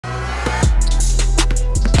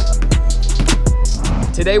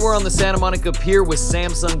Today we're on the Santa Monica Pier with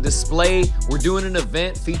Samsung Display. We're doing an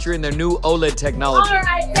event featuring their new OLED technology. All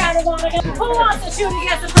right, Santa Monica, who wants to shoot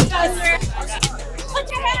against the professor?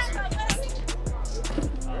 Put your hands up.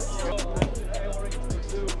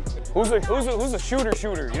 Who's a shooter?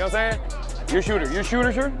 You know what I'm saying? You're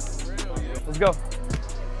shooter? Let's go.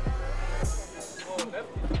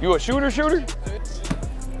 You a shooter?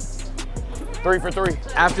 3 for 3.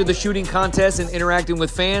 After the shooting contest and interacting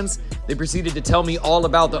with fans, they proceeded to tell me all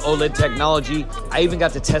about the OLED technology. I even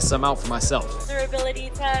got to test some out for myself.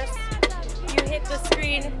 Durability test. You hit the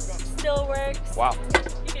screen, still works. Wow. You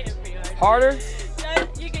can hit it pretty hard. Harder? Yeah,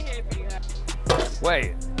 you can hit it pretty hard.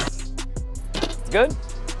 Wait. It's good?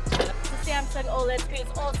 The Samsung OLED screen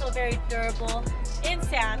is also very durable in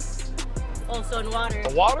sand, also in water.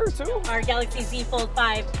 The water too? Our Galaxy Z Fold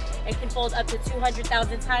 5, it can fold up to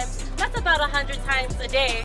 200,000 times. That's about 100 times a day.